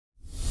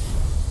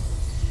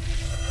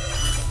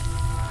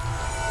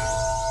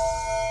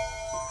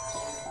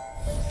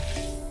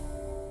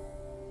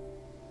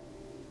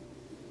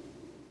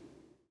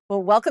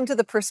welcome to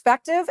The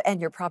Perspective.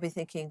 And you're probably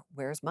thinking,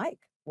 where's Mike?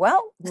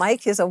 Well,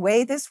 Mike is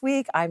away this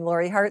week. I'm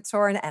Lorie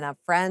Hartshorn and a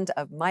friend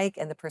of Mike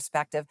and The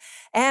Perspective.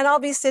 And I'll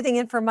be sitting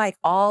in for Mike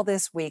all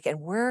this week.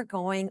 And we're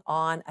going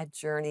on a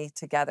journey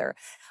together.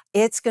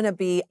 It's going to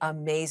be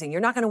amazing.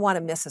 You're not going to want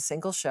to miss a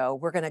single show.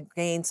 We're going to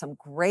gain some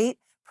great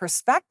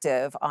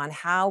perspective on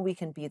how we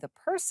can be the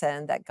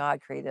person that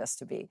God created us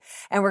to be.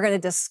 And we're going to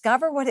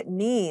discover what it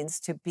means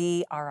to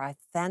be our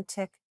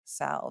authentic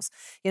selves.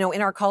 You know,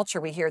 in our culture,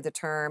 we hear the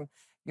term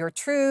your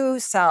true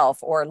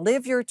self or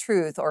live your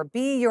truth or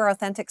be your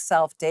authentic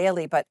self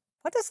daily. But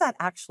what does that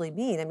actually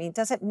mean? I mean,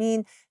 does it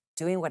mean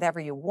doing whatever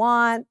you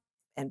want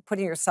and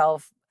putting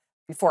yourself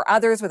before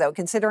others without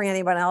considering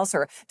anyone else?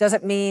 Or does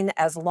it mean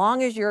as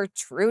long as you're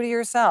true to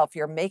yourself,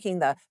 you're making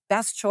the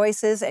best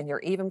choices and you're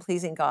even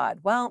pleasing God?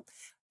 Well,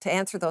 to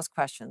answer those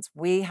questions,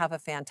 we have a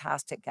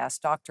fantastic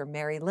guest, Dr.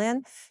 C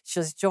Lin.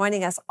 She's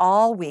joining us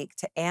all week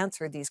to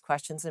answer these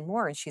questions and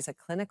more. And she's a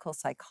clinical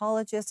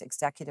psychologist,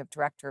 executive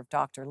director of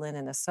Dr. Lin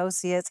and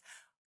Associates,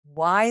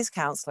 wise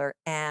counselor,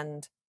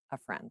 and a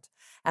friend.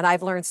 And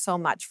I've learned so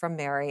much from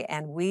Meery,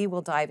 and we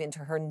will dive into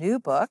her new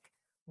book,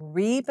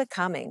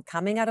 Rebecoming,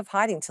 Coming Out of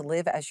Hiding to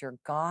Live as Your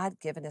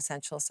God-Given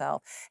Essential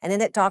Self. And in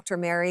it, Dr.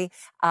 Meery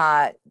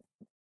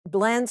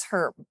blends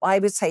her, I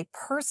would say,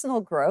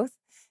 personal growth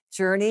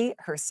journey,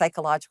 her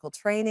psychological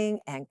training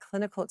and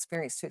clinical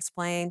experience to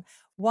explain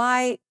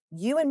why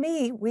you and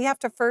me, we have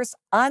to first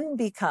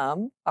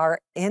unbecome our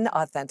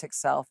inauthentic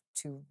self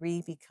to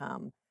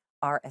rebecome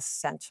our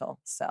essential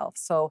self.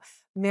 So,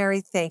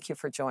 Meery, thank you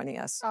for joining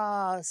us.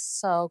 Oh,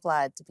 so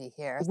glad to be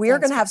here. We're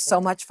going to have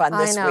so much fun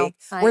this week.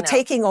 We're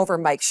taking over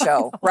Mike's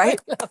show, right?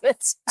 I love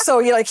it. So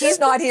you're like, he's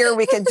not here.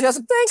 We can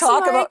just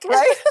talk about,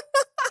 right?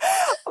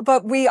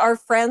 But we are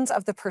friends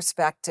of The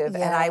Perspective,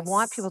 and I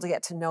want people to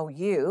get to know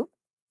you.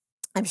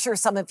 I'm sure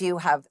some of you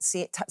have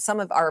seen,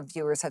 some of our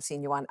viewers have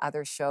seen you on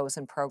other shows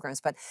and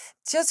programs, but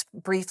just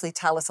briefly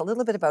tell us a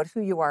little bit about who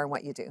you are and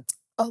what you do.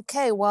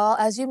 Okay, well,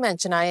 as you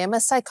mentioned, I am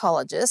a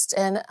psychologist,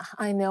 and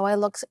I know I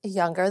look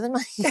younger than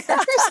my years.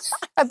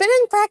 I've been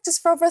in practice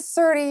for over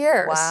 30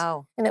 years.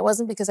 Wow. And it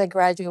wasn't because I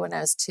graduated when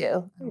I was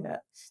 2. I'm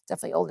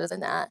definitely older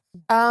than that.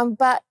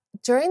 But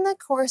during the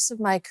course of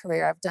my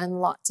career, I've done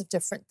lots of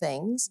different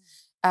things.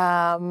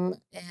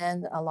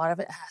 And a lot of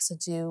it has to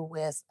do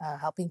with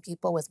helping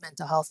people with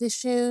mental health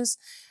issues,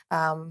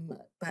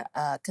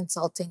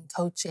 consulting,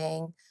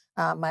 coaching.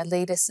 My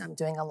latest, I'm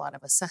doing a lot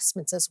of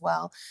assessments as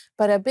well.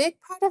 But a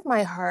big part of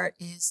my heart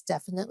is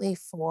definitely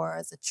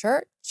for the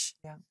church.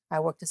 Yeah.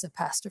 I worked as a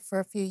pastor for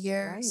a few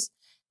years.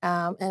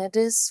 Right. And it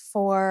is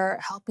for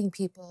helping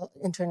people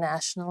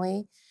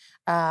internationally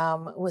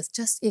with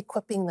just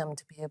equipping them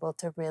to be able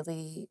to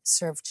really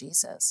serve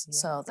Jesus. Yeah.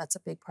 So that's a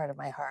big part of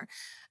my heart.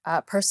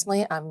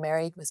 Personally, I'm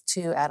married with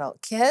 2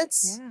 adult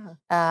kids. Yeah.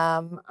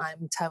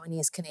 I'm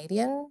Taiwanese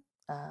Canadian.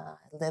 I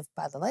live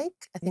by the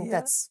lake. I think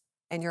that's...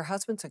 And your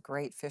husband's a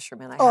great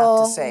fisherman, I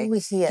have to say.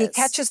 He is. He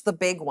catches the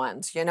big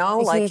ones, you know,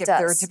 like if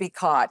they're to be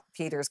caught,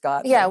 Peter's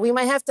got them. Yeah, we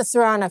might have to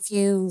throw on a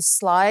few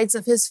slides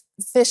of his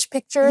fish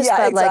pictures,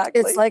 but exactly.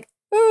 It's like,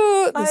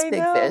 ooh, this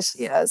big fish.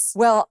 Yes.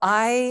 Well,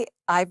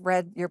 I've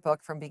read your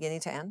book from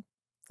beginning to end.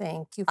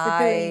 Thank you for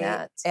doing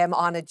that. I am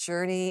on a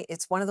journey.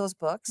 It's one of those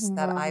books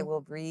that I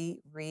will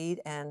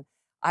reread, and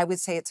I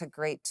would say it's a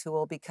great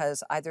tool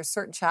because there's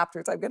certain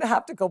chapters I'm going to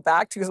have to go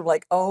back to because I'm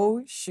like,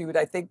 oh, shoot,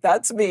 I think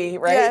that's me,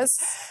 right?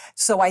 Yes.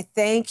 So I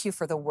thank you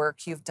for the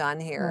work you've done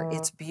here.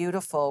 It's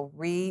beautiful,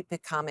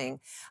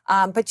 Rebecoming.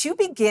 But you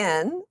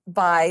begin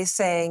by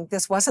saying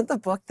this wasn't the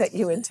book that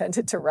you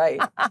intended to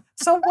write.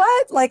 So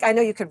what? Like, I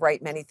know you could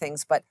write many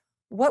things, but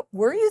what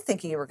were you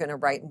thinking you were going to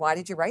write, and why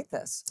did you write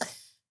this?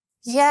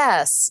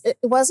 Yes, it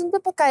wasn't the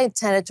book I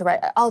intended to write.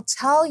 I'll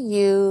tell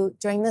you,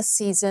 during the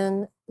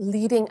season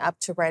leading up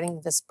to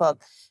writing this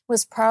book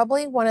was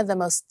probably one of the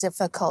most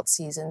difficult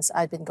seasons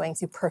I've been going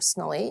through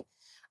personally,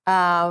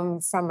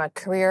 from a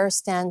career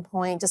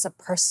standpoint, just a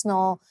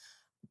personal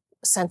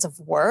sense of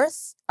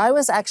worth. I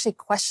was actually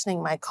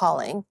questioning my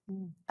calling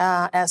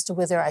as to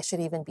whether I should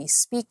even be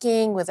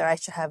speaking, whether I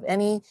should have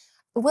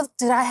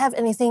did I have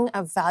anything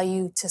of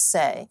value to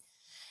say?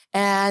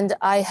 And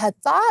I had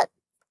thought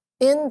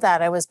in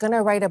that I was going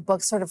to write a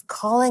book sort of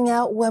calling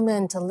out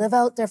women to live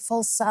out their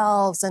full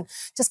selves and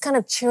just kind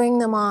of cheering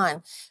them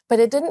on. But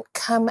it didn't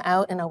come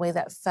out in a way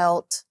that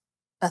felt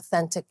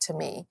authentic to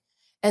me.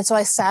 And so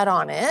I sat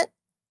on it.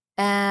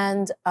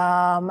 And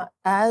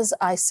as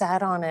I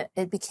sat on it,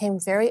 it became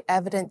very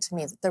evident to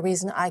me that the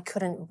reason I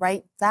couldn't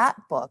write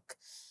that book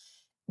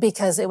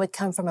because it would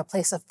come from a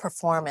place of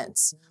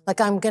performance.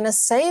 Like, I'm going to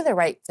say the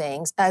right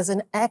things as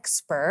an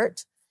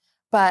expert,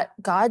 but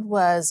God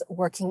was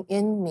working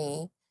in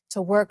me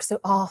to work through,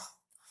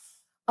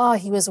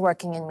 he was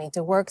working in me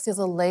to work through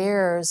the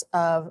layers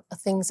of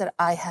things that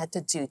I had to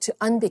do to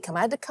unbecome.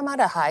 I had to come out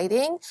of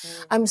hiding.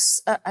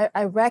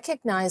 I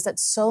recognize that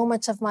so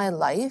much of my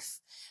life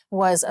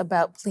was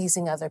about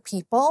pleasing other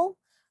people,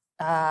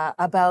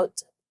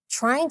 about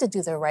trying to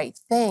do the right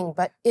thing.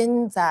 But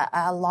in that,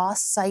 I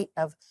lost sight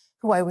of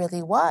who I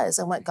really was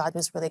and what God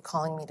was really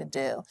calling me to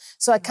do.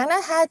 So I kind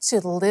of had to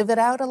live it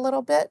out a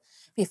little bit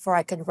before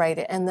I could write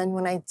it. And then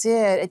when I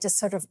did, it just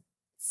sort of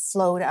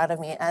flowed out of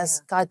me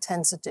as God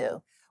tends to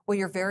do. Well,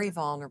 you're very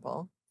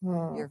vulnerable.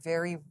 Mm. You're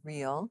very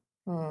real,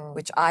 Mm.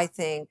 which I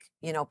think,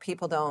 you know,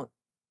 people don't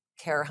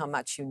care how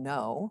much you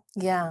know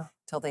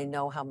till they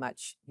know how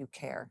much you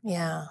care.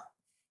 Yeah.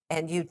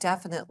 And you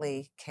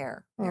definitely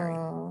care,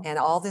 Meery. And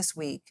all this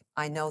week,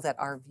 I know that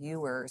our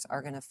viewers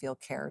are going to feel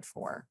cared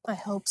for. I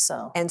hope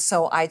so. And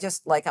so I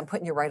just, like, I'm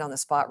putting you right on the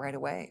spot right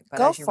away. But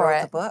Go as you for wrote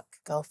it. the book,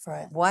 Go for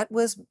it. what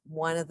was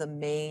one of the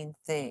main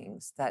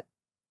things that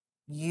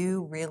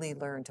you really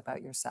learned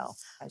about yourself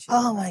as you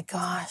Oh my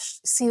gosh.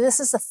 See, this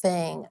is the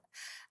thing.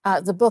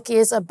 The book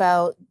is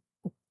about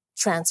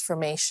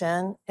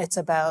transformation. It's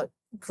about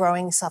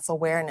growing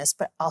self-awareness,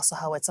 but also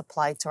how it's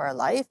applied to our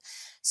life.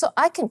 So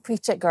I can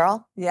preach it,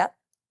 girl. Yeah.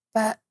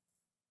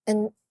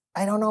 And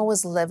I don't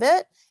always live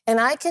it. And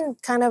I can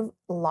kind of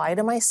lie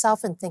to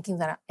myself in thinking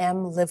that I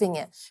am living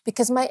it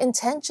because my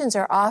intentions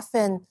are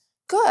often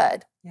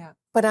good. Yeah.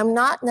 But I'm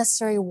not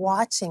necessarily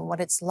watching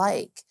what it's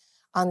like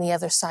on the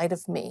other side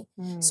of me.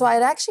 So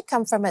I'd actually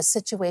come from a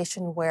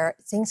situation where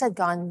things had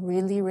gone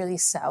really, really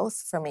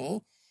south for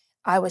me.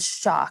 I was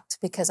shocked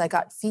because I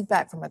got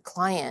feedback from a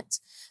client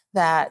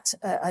that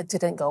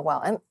didn't go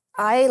well. And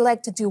I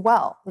like to do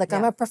well. Like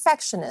I'm a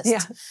perfectionist.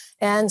 Yeah.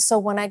 And so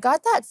when I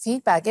got that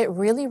feedback, it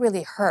really,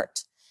 really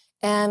hurt.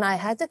 And I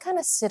had to kind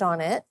of sit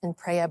on it and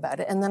pray about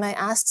it. And then I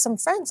asked some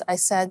friends, I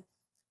said,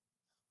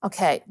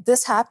 okay,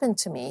 this happened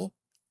to me.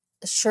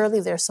 Surely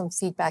there's some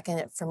feedback in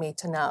it for me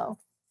to know.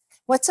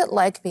 What's it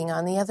like being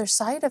on the other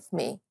side of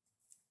me?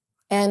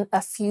 And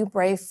a few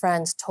brave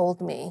friends told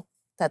me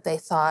that they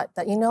thought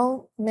that, you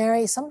know,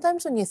 Meery,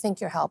 sometimes when you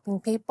think you're helping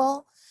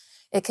people,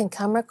 it can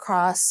come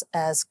across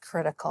as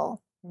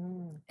critical.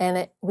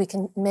 And we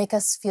can make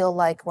us feel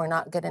like we're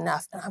not good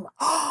enough. And I'm,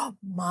 oh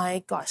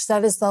my gosh,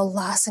 that is the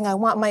last thing I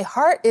want. My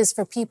heart is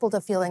for people to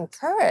feel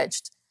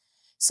encouraged.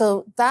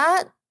 So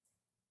that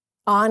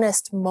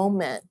honest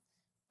moment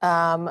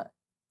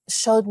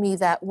showed me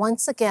that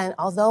once again,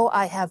 although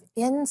I have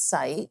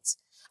insight,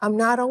 I'm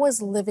not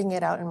always living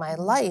it out in my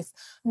life,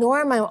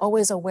 nor am I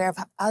always aware of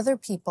how other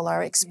people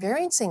are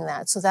experiencing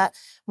that. So that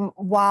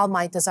while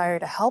my desire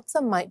to help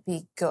them might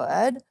be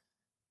good,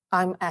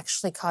 I'm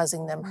actually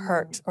causing them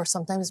hurt or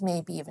sometimes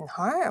maybe even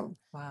harm.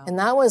 Wow. And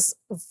that was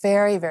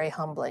very, very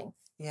humbling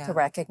to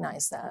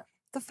recognize that.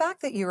 The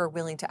fact that you are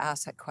willing to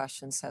ask that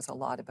question says a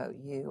lot about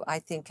you. I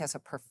think as a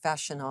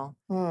professional,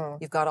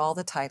 you've got all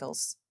the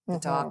titles, the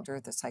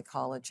doctor, the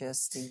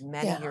psychologist, the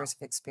many years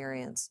of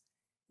experience.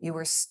 You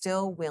were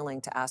still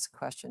willing to ask a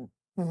question.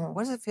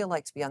 What does it feel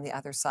like to be on the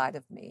other side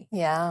of me?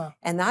 Yeah.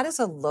 And that is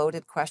a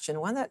loaded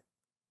question, one that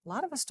a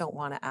lot of us don't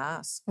want to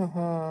ask.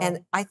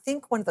 And I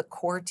think one of the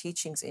core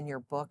teachings in your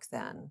book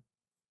then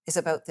is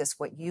about this,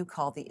 what you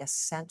call the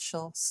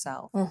essential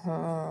self.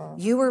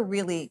 You were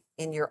really,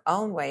 in your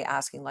own way,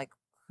 asking, like,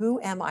 who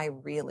am I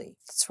really?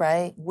 That's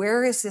right.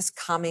 Where is this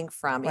coming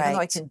from? Even though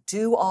I can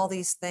do all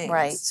these things.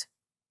 Right.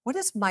 What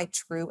is my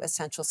true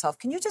essential self?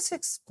 Can you just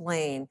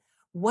explain,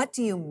 what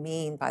do you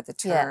mean by the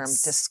term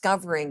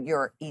discovering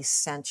your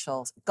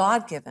essential,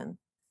 God-given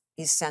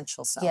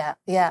essential self?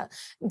 Yeah,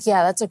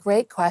 that's a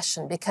great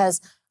question because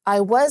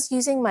I was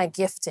using my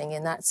gifting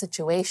in that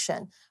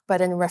situation, but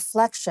in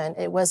reflection,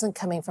 it wasn't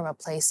coming from a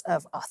place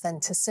of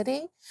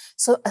authenticity.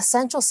 So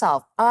essential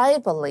self, I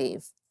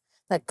believe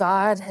that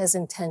God has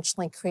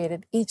intentionally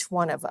created each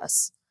one of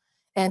us,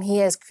 and he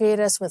has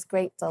created us with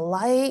great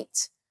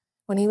delight.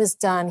 When he was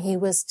done, he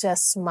was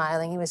just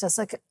smiling. He was just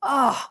like,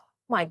 oh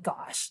my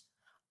gosh.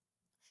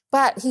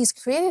 But he's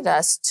created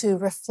us to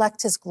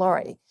reflect his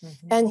glory.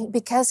 And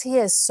because he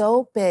is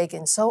so big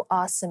and so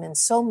awesome and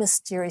so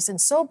mysterious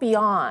and so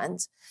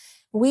beyond,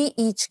 we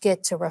each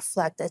get to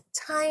reflect a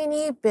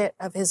tiny bit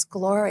of his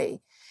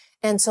glory.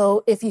 And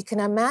so if you can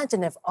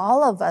imagine, if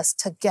all of us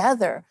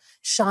together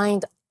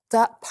shined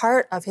that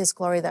part of his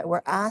glory that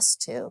we're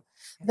asked to,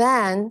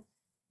 then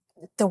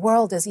the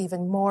world is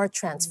even more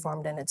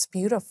transformed and it's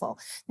beautiful.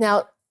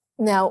 Now,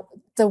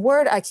 the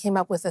word I came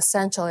up with,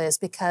 essential, is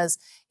because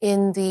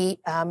in the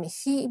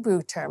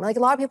Hebrew term, like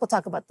a lot of people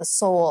talk about the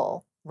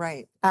soul.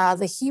 Right.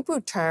 The Hebrew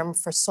term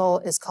for soul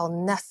is called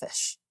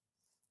nephesh.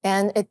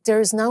 And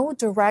there's no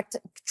direct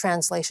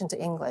translation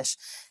to English.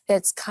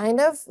 It's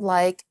kind of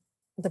like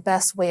the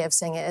best way of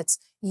saying it. It's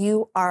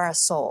you are a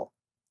soul.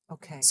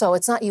 Okay. So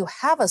it's not you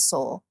have a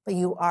soul, but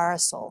you are a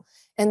soul.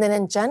 And then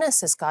in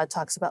Genesis, God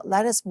talks about,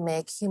 let us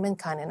make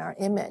humankind in our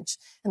image.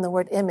 And the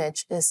word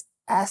image is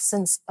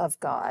essence of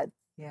God.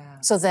 Yeah.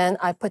 So then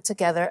I put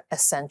together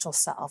essential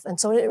self. And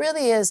so it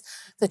really is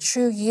the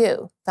true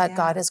you that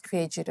God has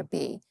created you to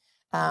be.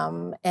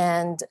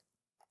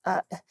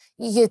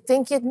 You'd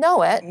think you'd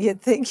know it.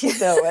 You'd think you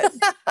know it.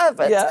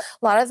 But a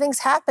lot of things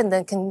happen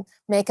that can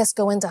make us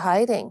go into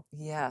hiding.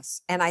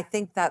 Yes. And I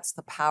think that's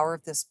the power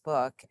of this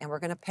book. And we're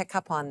going to pick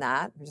up on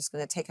that. We're just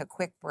going to take a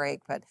quick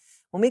break. But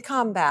when we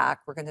come back,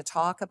 we're going to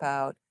talk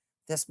about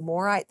this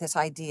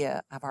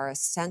idea of our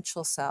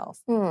essential self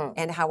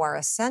and how our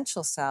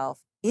essential self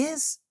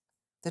is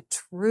the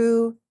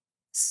true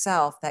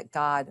self that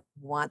God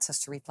wants us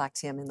to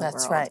reflect him in the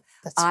That's world. right.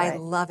 That's I right.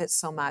 love it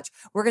so much.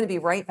 We're going to be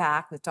right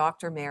back with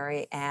Dr.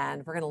 Meery,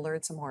 and we're going to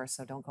learn some more,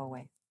 so don't go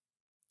away.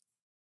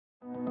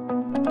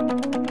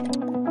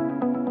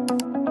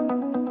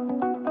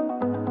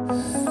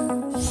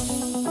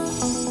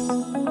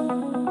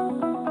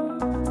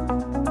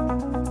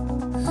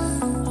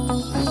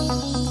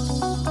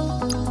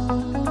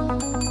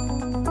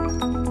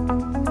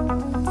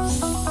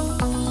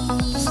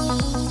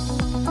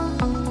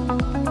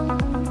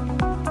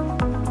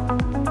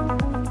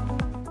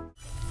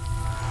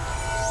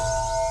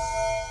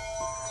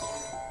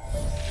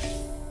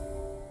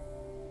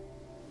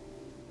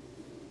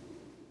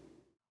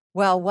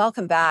 Well,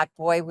 welcome back.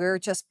 Boy, we're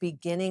just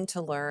beginning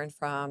to learn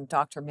from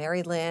Dr.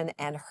 Meery Lin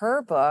and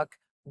her book,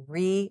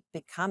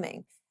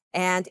 Rebecoming.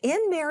 And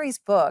in Mary's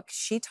book,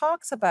 she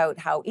talks about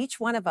how each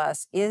one of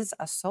us is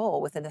a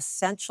soul with an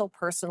essential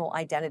personal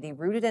identity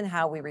rooted in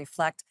how we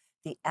reflect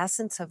the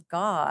essence of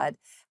God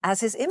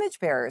as his image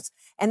bearers.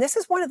 And this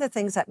is one of the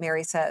things that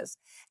Meery says.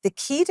 The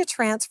key to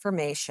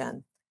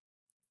transformation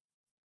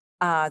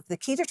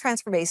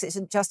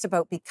isn't just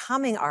about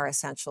becoming our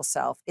essential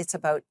self. It's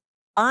about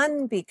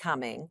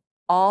unbecoming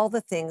all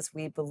the things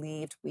we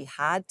believed we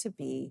had to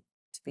be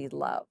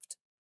loved.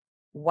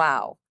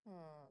 Wow.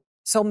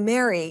 So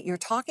Meery, you're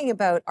talking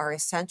about our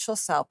essential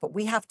self, but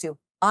we have to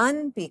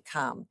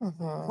unbecome.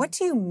 What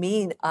do you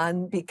mean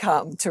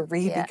unbecome to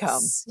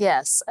rebecome?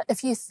 Yes.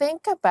 If you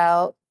think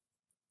about,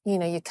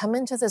 you come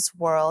into this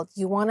world,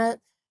 you want to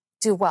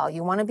do well,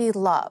 you want to be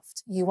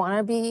loved, you want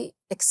to be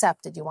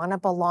accepted, you want to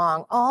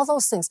belong, all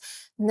those things,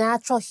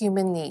 natural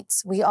human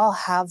needs. We all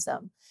have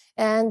them.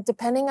 And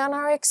depending on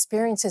our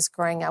experiences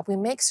growing up, we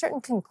make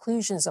certain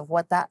conclusions of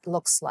what that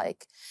looks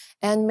like.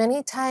 And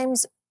many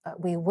times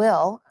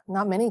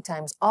not many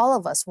times, all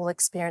of us will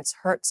experience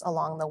hurts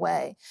along the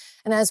way.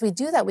 And as we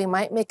do that, we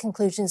might make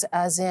conclusions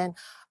as in,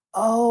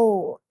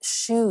 oh,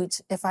 shoot,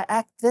 if I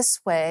act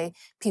this way,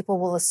 people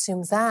will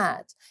assume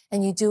that.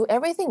 And you do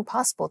everything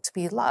possible to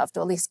be loved,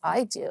 or at least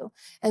I do.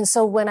 And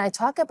so when I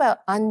talk about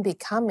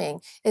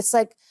unbecoming, it's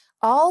like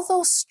all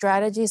those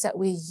strategies that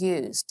we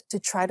used to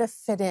try to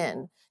fit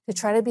in, to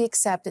try to be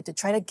accepted, to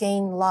try to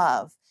gain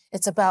love.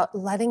 It's about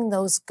letting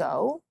those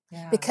go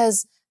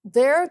because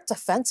they're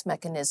defense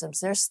mechanisms.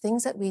 There's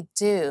things that we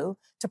do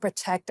to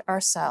protect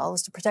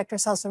ourselves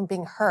from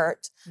being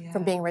hurt,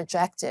 from being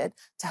rejected,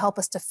 to help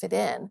us to fit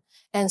in.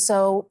 And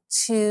so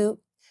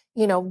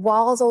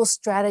while those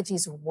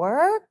strategies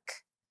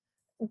work,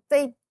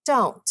 they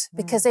don't,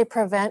 because they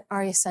prevent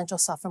our essential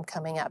self from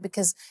coming out,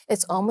 because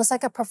it's almost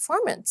like a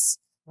performance.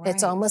 Right.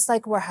 It's almost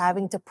like we're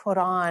having to put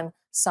on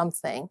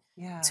something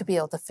to be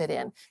able to fit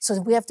in.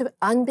 So we have to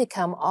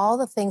unbecome all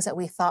the things that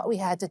we thought we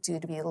had to do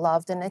to be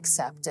loved and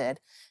accepted,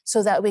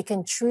 so that we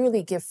can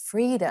truly give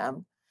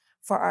freedom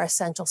for our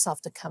essential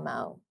self to come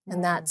out.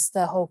 And that's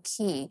the whole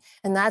key.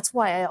 And that's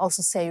why I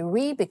also say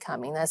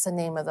rebecoming. That's the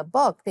name of the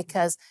book,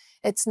 because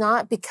it's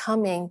not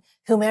becoming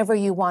whomever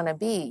you want to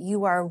be.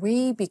 You are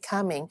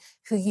rebecoming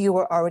who you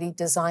were already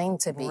designed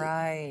to be.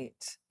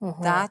 Right.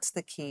 That's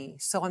the key.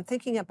 So I'm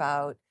thinking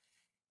about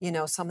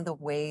some of the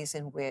ways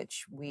in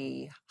which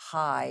we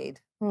hide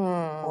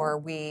or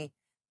I'm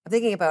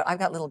thinking about, I've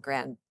got little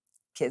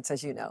grandkids,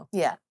 as you know.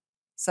 Yeah.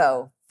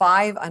 So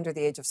 5 under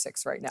the age of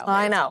 6 right now.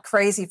 I know.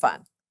 Crazy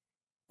fun.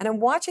 And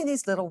I'm watching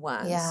these little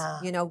ones,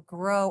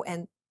 grow,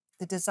 and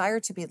the desire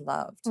to be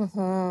loved,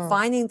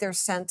 finding their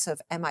sense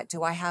of, am I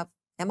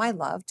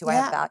loved? Do I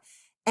have that?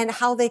 And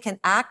how they can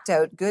act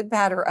out good,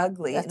 bad, or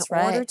ugly in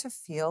order to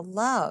feel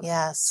love.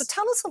 Yes. So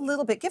tell us a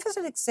little bit, give us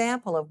an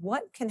example of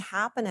what can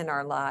happen in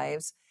our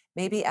lives,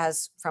 maybe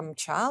as from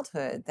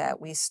childhood, that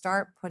we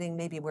start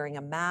maybe wearing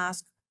a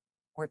mask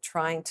or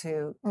trying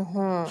to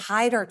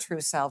hide our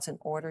true selves in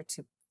order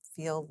to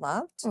feel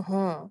loved?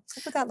 What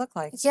would that look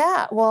like?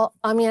 Yeah, well,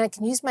 I mean, I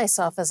can use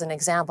myself as an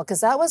example,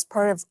 because that was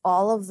part of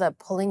all of the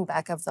pulling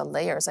back of the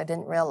layers I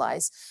didn't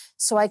realize.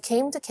 So I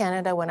came to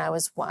Canada when I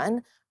was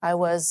 1.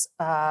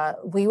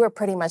 We were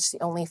pretty much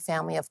the only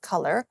family of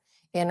color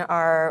in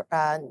our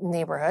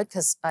neighborhood,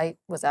 because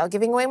without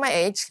giving away my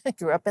age, I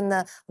grew up in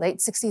the late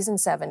 60s and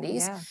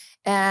 70s. Yeah.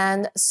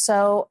 And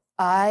so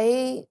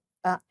I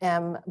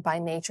am by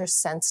nature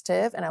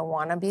sensitive, and I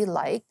want to be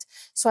liked.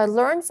 So I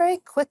learned very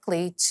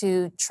quickly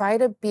to try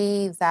to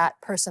be that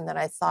person that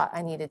I thought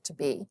I needed to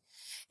be.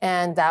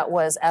 And that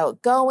was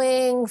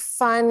outgoing,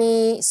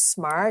 funny,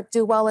 smart,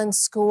 do well in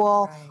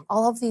school,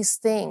 all of these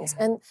things.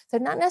 And they're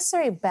not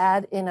necessarily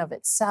bad in of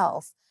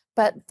itself,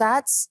 but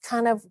that's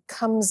kind of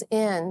comes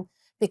in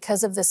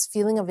because of this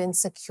feeling of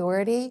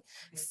insecurity,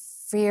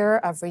 fear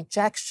of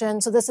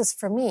rejection. So this is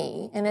for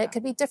me, and it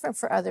could be different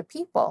for other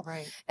people.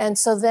 Right. And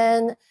so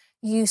then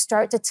you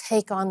start to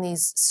take on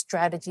these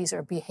strategies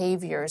or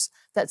behaviors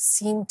that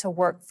seem to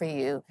work for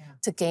you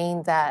to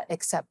gain that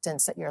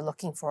acceptance that you're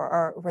looking for,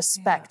 or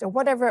respect, or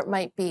whatever it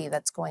might be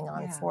that's going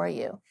on for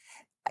you.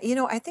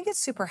 I think it's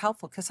super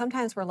helpful, because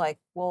sometimes we're like,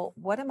 well,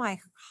 what am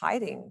I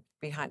hiding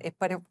behind it?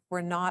 But if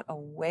we're not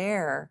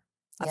aware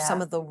of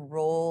some of the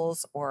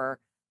roles or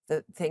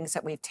the things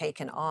that we've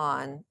taken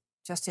on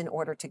just in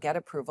order to get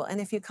approval.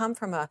 And if you come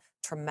from a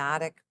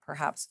traumatic,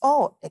 perhaps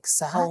home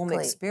exactly.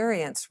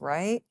 experience,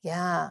 right?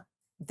 Yeah.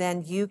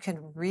 Then you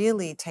can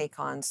really take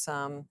on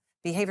some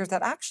behaviors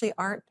that actually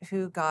aren't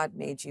who God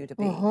made you to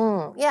be.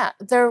 Yeah,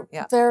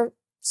 they're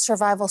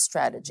survival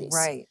strategies.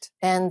 Right.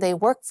 And they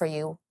work for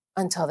you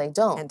until they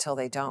don't. Until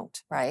they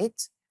don't.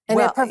 Right? And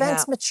it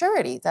prevents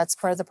maturity. That's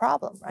part of the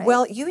problem, right?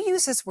 Well, you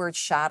use this word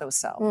shadow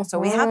self. So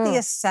we have the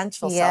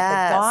essential self,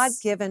 the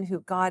God-given,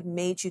 who God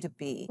made you to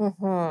be.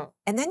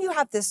 And then you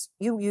have this,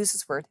 you use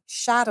this word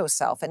shadow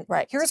self. And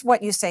here's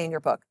what you say in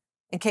your book,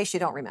 in case you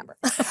don't remember.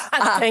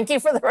 Thank you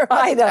for the reminder.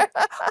 I know.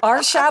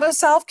 Our shadow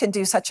self can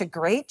do such a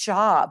great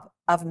job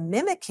of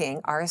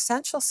mimicking our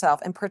essential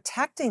self and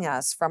protecting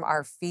us from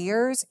our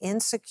fears,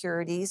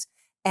 insecurities,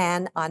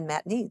 and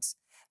unmet needs,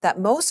 that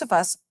most of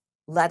us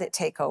let it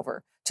take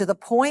over, to the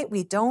point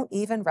we don't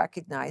even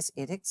recognize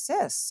it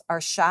exists. Our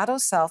shadow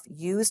self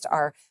used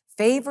our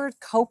favored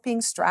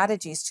coping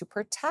strategies to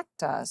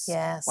protect us.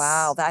 Yes.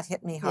 Wow, that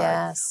hit me hard.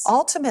 Yes.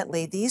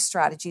 Ultimately, these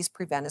strategies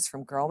prevent us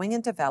from growing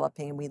and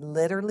developing, and we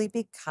literally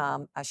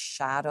become a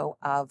shadow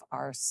of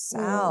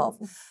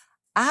ourselves.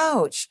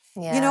 Ouch.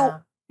 Yeah. You know,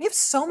 we have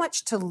so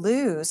much to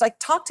lose. Like,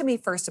 talk to me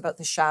first about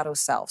the shadow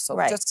self. So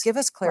just give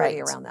us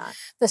clarity around that.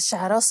 The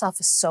shadow self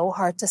is so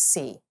hard to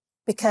see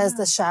because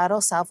the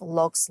shadow self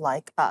looks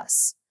like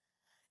us.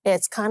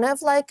 It's kind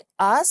of like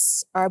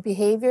us, our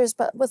behaviors,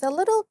 but with a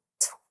little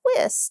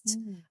twist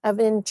of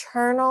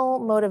internal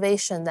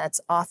motivation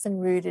that's often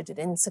rooted in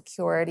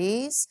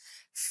insecurities,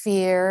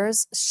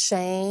 fears,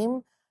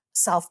 shame,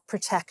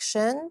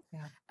 self-protection.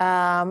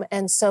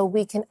 And so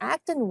we can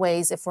act in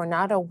ways, if we're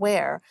not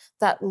aware,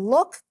 that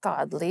look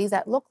godly,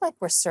 that look like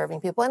we're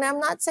serving people. And I'm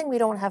not saying we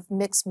don't have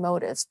mixed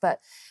motives,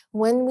 but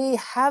when we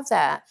have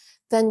that,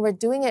 then we're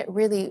doing it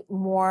really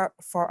more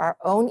for our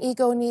own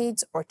ego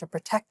needs or to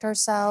protect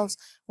ourselves,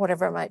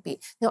 whatever it might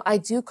be. Now, I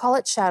do call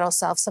it shadow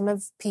self. Some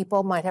of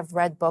people might have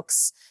read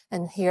books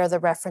and hear the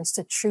reference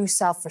to true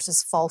self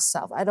versus false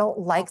self. I don't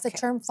like the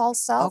term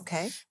false self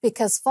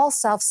because false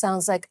self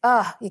sounds like,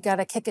 you got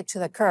to kick it to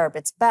the curb.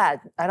 It's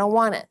bad. I don't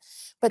want it.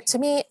 But to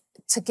me,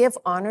 to give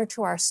honor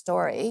to our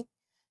story,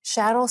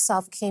 shadow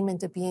self came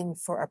into being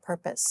for a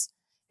purpose.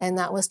 And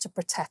that was to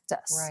protect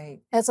us. Right.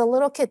 As a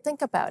little kid,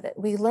 think about it.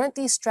 We learned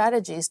these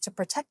strategies to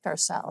protect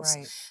ourselves.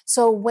 Right.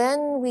 So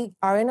when we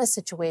are in a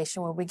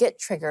situation where we get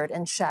triggered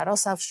and shadow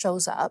self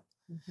shows up,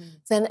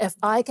 then if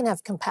I can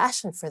have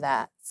compassion for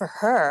that, for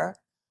her,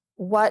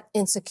 what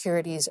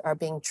insecurities are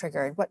being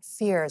triggered, what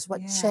fears,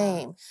 what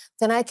shame,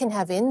 then I can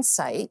have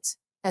insight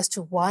as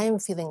to why I'm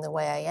feeling the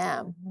way I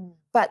am.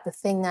 But the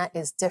thing that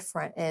is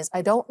different is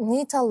I don't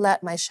need to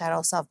let my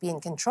shadow self be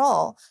in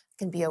control. I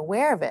can be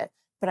aware of it,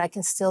 but I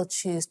can still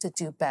choose to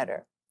do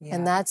better.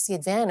 And that's the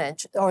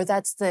advantage, or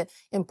that's the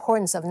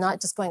importance of not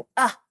just going,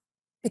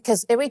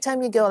 because every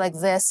time you go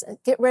like this,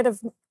 get rid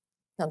of,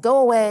 go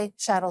away,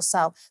 shadow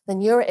self, then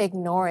you're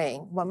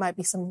ignoring what might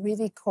be some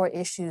really core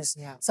issues,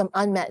 some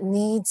unmet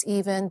needs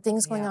even,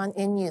 things going on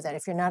in you that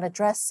if you're not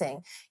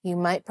addressing, you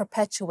might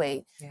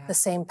perpetuate the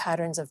same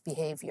patterns of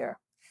behavior.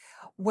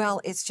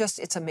 Well,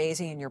 it's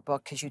amazing in your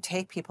book because you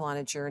take people on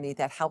a journey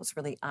that helps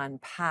really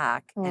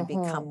unpack and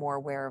become more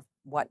aware of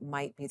what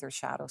might be their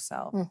shadow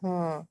self.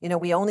 You know,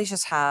 we only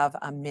just have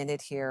a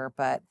minute here,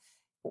 but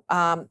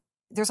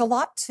there's a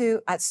lot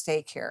at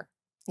stake here.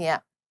 Yeah.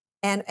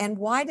 And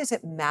why does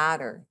it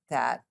matter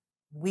that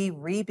we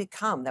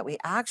re-become, that we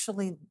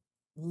actually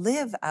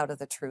live out of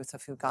the truth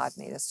of who God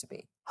made us to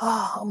be?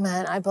 Oh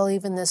man, I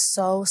believe in this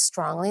so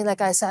strongly.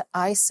 Like I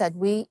said,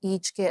 we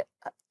each get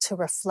to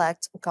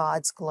reflect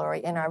God's glory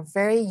in our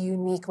very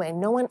unique way.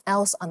 No one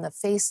else on the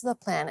face of the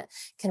planet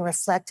can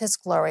reflect his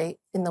glory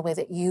in the way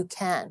that you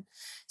can.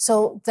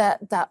 So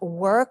that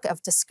work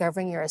of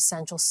discovering your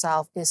essential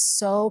self is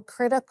so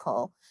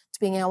critical to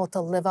being able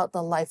to live out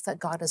the life that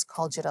God has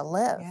called you to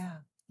live.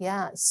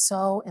 Yeah, it's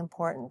so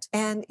important.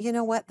 And you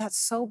know what? That's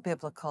so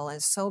biblical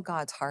and so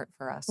God's heart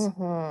for us.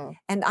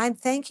 And I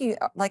thank you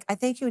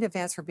in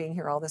advance for being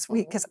here all this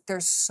week, because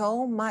there's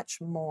so much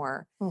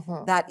more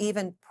that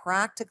even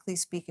practically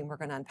speaking, we're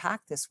going to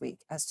unpack this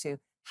week as to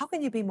how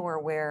can you be more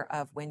aware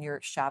of when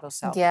your shadow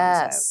self comes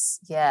out?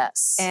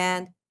 Yes.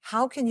 And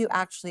how can you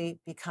actually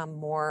become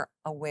more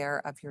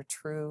aware of your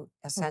true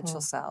essential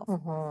self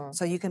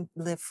so you can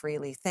live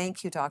freely?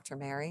 Thank you, Dr.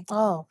 Meery.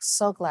 Oh,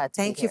 so glad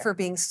to be here. Thank you for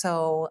being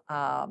so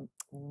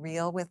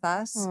real with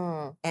us.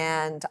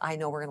 And I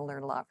know we're going to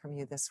learn a lot from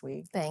you this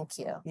week. Thank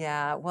you.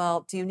 Yeah.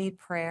 Well, do you need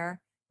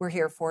prayer? We're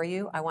here for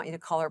you. I want you to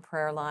call our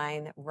prayer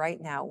line right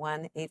now,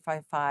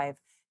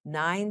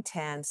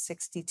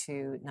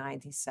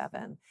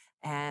 1-855-910-6297.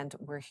 And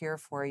we're here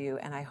for you.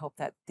 And I hope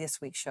that this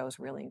week's shows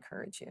really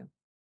encourage you.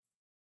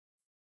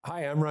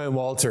 Hi, I'm Ryan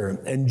Walter,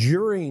 and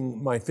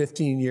during my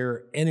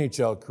 15-year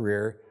NHL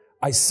career,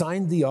 I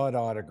signed the odd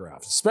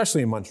autograph,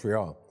 especially in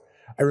Montreal.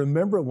 I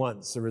remember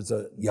once there was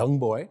a young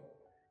boy,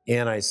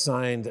 and I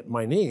signed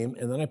my name,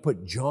 and then I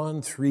put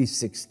John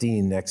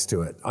 3:16 next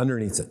to it,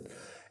 underneath it.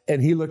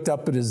 And he looked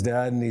up at his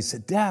dad, and he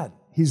said, "Dad,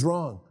 he's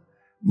wrong.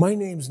 My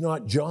name's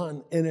not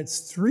John, and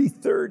it's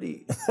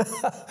 3:30.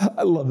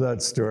 I love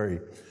that story.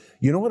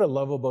 You know what I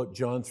love about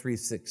John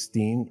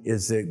 3:16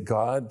 is that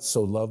God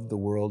so loved the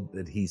world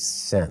that he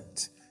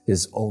sent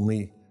his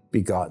only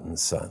begotten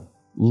son.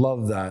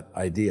 Love that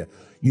idea.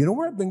 You know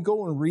where I've been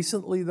going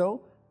recently,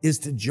 though, is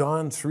to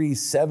John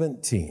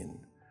 3:17,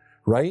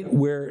 right?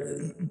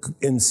 Where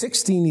in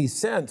 16 he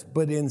sent,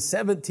 but in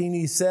 17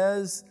 he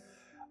says,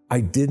 I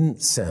didn't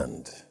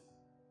send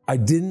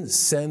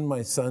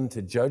my son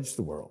to judge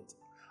the world.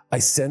 I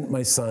sent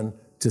my son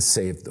to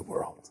save the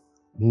world.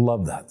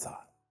 Love that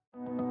thought.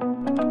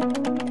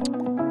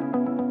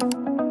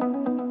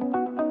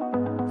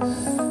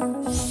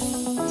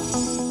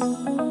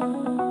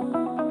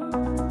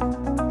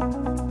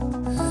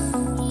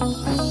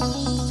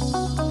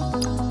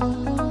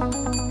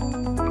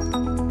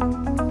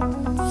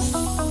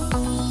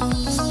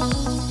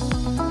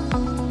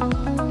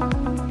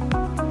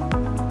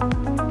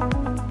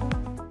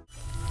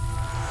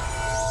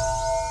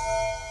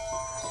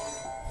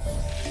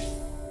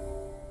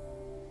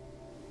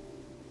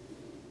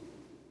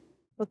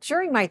 Well,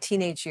 during my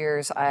teenage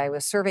years, I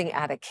was serving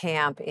at a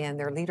camp in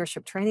their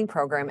leadership training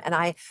program, and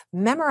I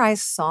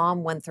memorized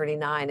Psalm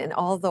 139. And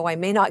although I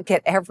may not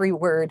get every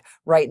word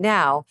right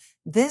now,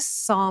 this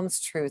Psalm's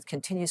truth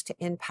continues to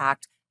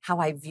impact how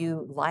I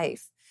view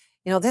life.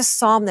 You know, this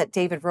Psalm that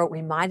David wrote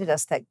reminded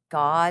us that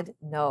God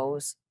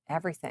knows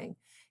everything.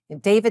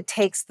 And David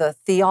takes the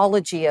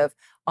theology of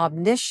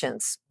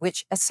omniscience,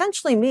 which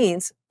essentially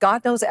means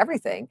God knows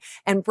everything,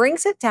 and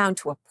brings it down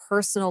to a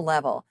personal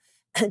level.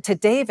 To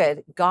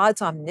David,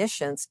 God's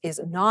omniscience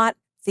is not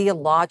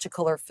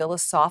theological or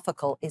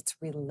philosophical, it's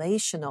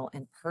relational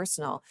and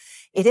personal.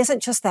 It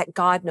isn't just that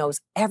God knows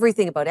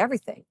everything about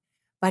everything,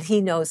 but he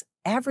knows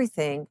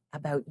everything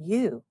about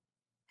you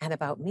and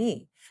about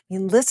me. I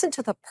mean, listen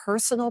to the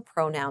personal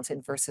pronouns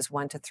in verses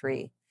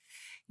 1-3.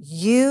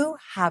 You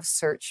have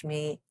searched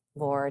me,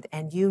 Lord,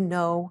 and you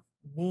know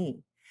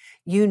me.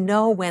 You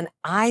know when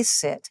I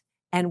sit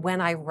and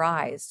when I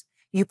rise.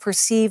 You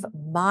perceive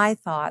my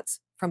thoughts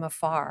from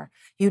afar.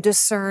 You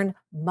discern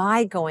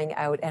my going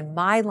out and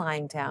my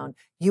lying down.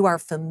 You are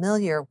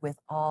familiar with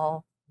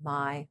all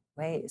my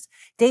ways.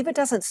 David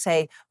doesn't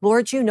say,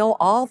 Lord, you know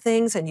all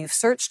things and you've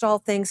searched all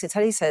things.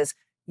 Instead, he says,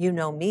 you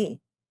know me.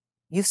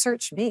 You've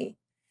searched me.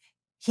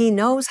 He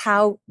knows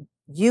how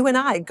you and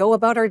I go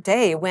about our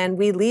day when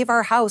we leave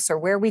our house or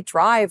where we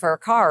drive our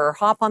car or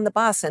hop on the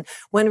bus and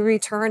when we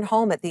return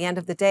home at the end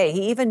of the day.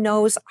 He even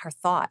knows our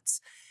thoughts.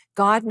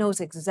 God knows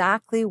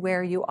exactly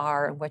where you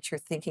are and what you're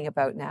thinking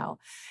about now.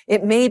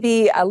 It may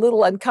be a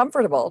little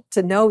uncomfortable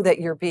to know that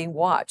you're being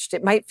watched.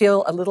 It might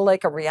feel a little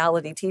like a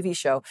reality TV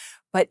show,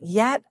 but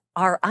yet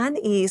our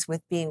unease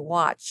with being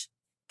watched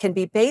can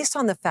be based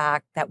on the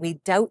fact that we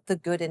doubt the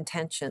good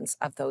intentions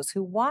of those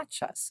who watch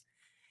us.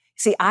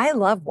 See, I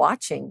love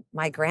watching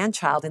my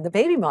grandchild in the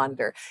baby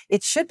monitor.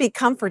 It should be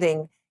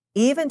comforting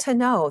even to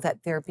know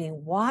that they're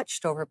being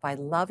watched over by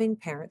loving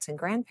parents and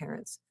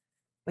grandparents.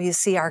 Well, you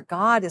see, our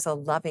God is a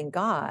loving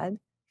God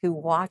who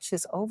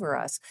watches over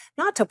us,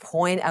 not to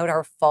point out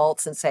our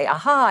faults and say,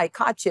 aha, I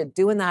caught you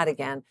doing that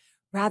again.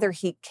 Rather,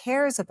 he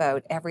cares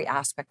about every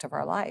aspect of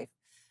our life.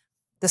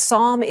 The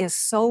psalm is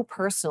so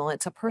personal.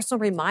 It's a personal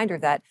reminder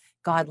that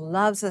God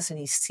loves us and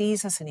he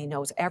sees us and he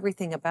knows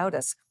everything about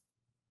us.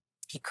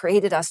 He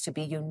created us to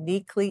be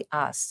uniquely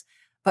us.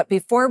 But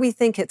before we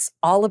think it's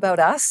all about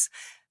us,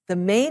 the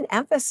main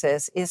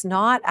emphasis is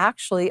not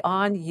actually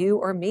on you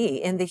or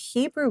me. In the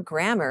Hebrew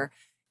grammar,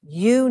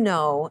 you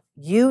know,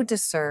 you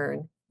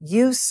discern,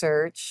 you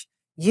search,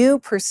 you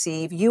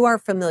perceive, you are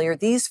familiar.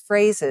 These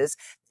phrases,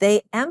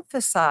 the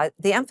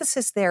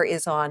emphasis there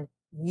is on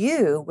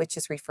you, which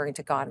is referring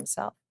to God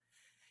himself.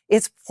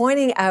 It's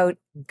pointing out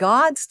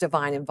God's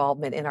divine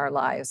involvement in our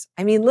lives.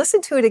 I mean,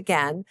 listen to it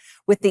again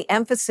with the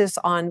emphasis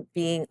on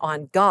being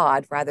on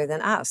God rather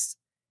than us.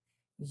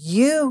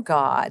 You,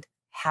 God,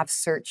 have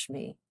searched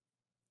me.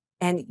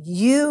 And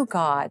you,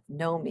 God,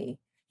 know me.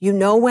 You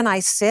know when I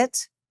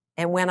sit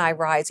and when I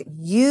rise.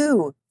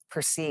 You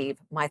perceive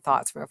my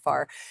thoughts from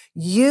afar.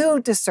 You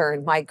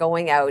discern my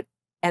going out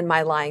and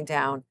my lying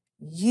down.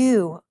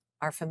 You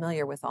are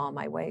familiar with all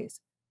my ways.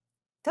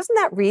 Doesn't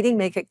that reading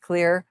make it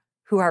clear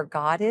who our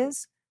God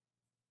is?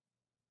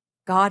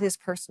 God is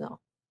personal.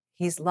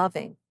 He's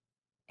loving,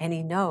 and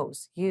he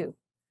knows you.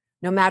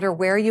 No matter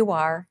where you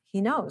are,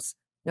 he knows.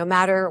 No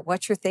matter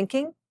what you're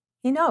thinking,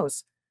 he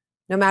knows.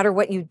 No matter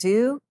what you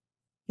do,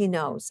 he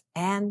knows,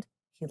 and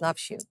he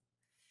loves you.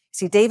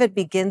 See, David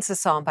begins the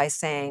psalm by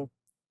saying,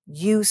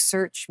 you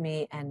search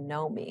me and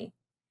know me.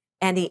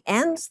 And he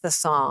ends the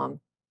psalm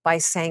by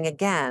saying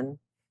again,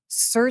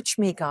 search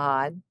me,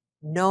 God,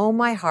 know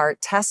my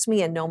heart, test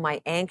me and know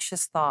my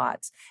anxious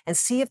thoughts, and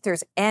see if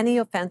there's any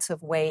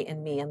offensive way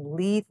in me and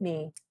lead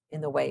me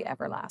in the way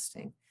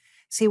everlasting.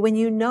 See, when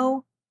you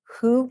know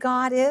who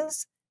God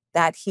is,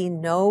 that he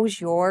knows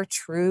your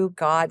true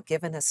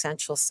God-given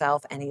essential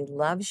self and he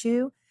loves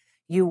you,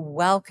 you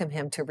welcome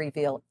him to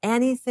reveal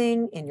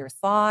anything in your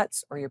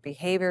thoughts or your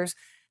behaviors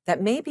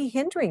that may be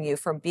hindering you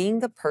from being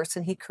the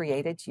person he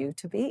created you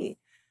to be.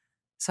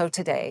 So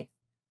today,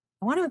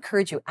 I want to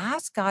encourage you,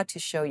 ask God to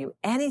show you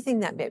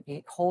anything that may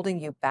be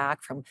holding you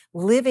back from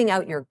living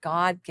out your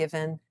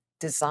God-given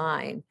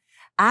design.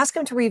 Ask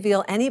him to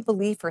reveal any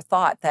belief or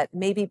thought that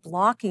may be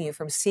blocking you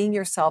from seeing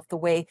yourself the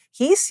way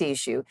he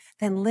sees you.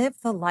 Then live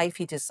the life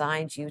he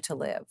designed you to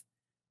live,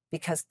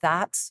 because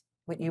that's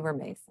what you were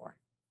made for.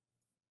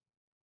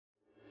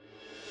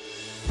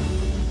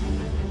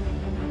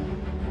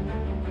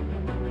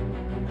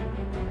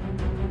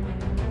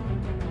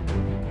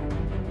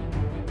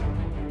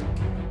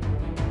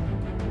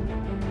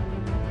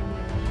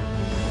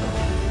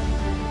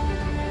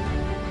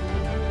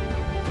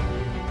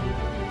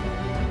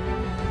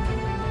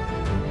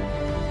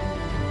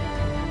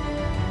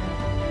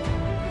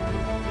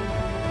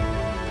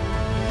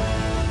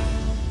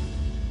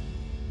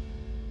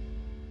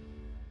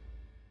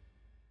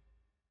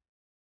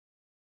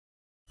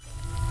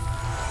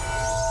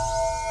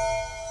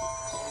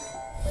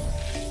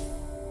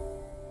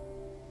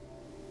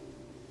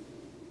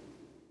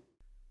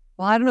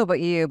 Well, I don't know about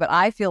you, but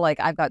I feel like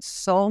I've got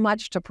so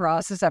much to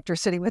process after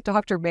sitting with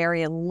Dr.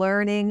 Meery and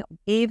learning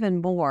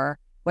even more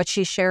what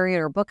she's sharing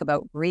in her book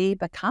about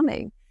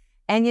Rebecoming.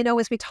 And,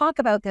 as we talk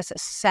about this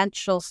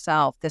essential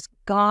self, this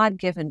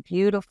God-given,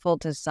 beautiful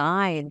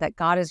design that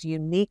God has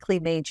uniquely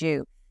made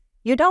you,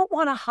 you don't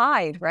want to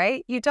hide,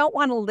 right? You don't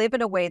want to live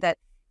in a way that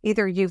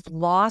either you've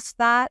lost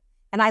that,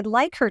 and I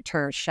like her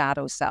term,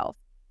 shadow self.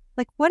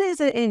 Like, what is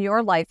it in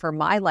your life or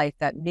my life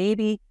that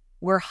maybe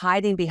we're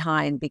hiding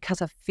behind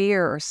because of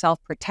fear or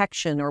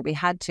self-protection, or we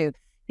had to,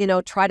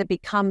 try to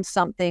become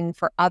something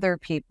for other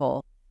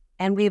people.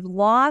 And we've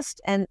lost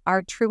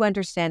our true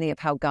understanding of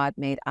how God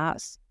made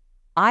us.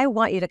 I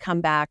want you to come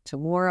back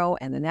tomorrow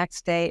and the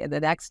next day and the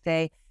next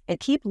day and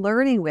keep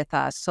learning with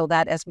us so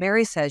that, as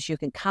Meery says, you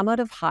can come out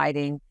of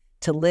hiding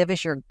to live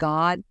as your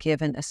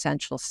God-given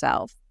essential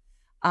self.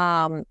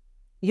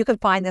 You can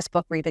find this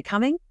book,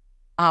 Rebecoming,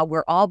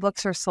 where all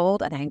books are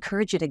sold, and I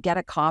encourage you to get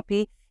a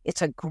copy.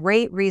 It's a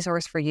great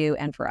resource for you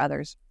and for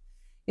others.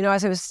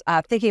 As I was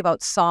thinking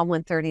about Psalm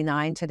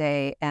 139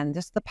 today, and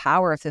just the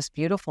power of this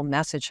beautiful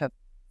message of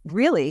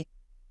really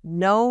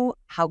know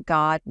how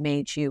God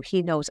made you.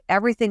 He knows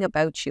everything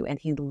about you, and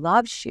he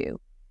loves you,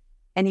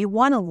 and you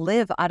want to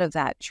live out of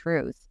that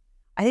truth.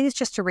 I think it's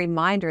just a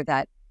reminder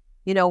that,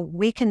 we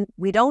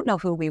don't know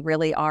who we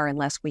really are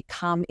unless we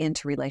come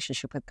into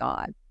relationship with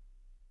God.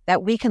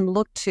 That we can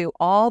look to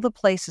all the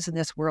places in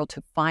this world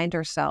to find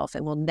ourselves,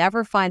 and we'll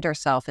never find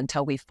ourselves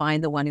until we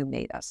find the one who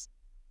made us.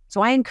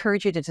 So I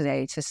encourage you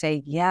today to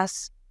say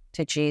yes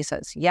to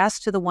Jesus,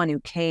 yes to the one who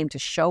came to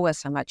show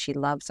us how much he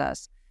loves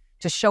us,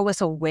 to show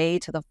us a way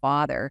to the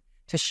Father,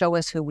 to show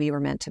us who we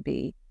were meant to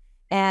be.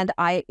 And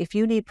if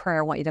you need prayer,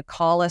 I want you to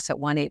call us at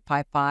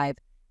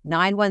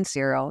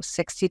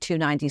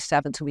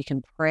 1-855-910-6297 so we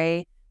can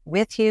pray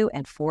with you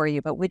and for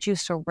you. But would you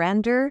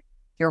surrender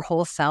your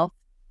whole self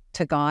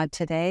to God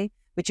today?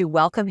 Would you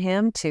welcome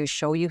him to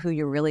show you who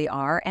you really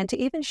are, and to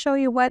even show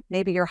you what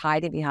maybe you're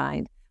hiding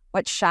behind?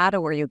 What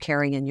shadow are you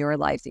carrying in your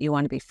life that you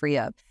want to be free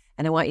of?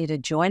 And I want you to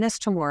join us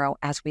tomorrow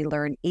as we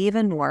learn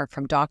even more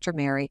from Dr.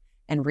 Meery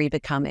and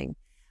Rebecoming.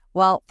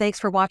 Well, thanks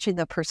for watching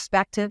The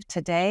Perspective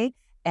today,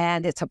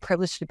 and it's a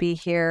privilege to be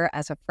here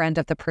as a friend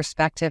of The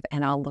Perspective,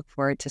 and I'll look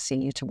forward to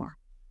seeing you tomorrow.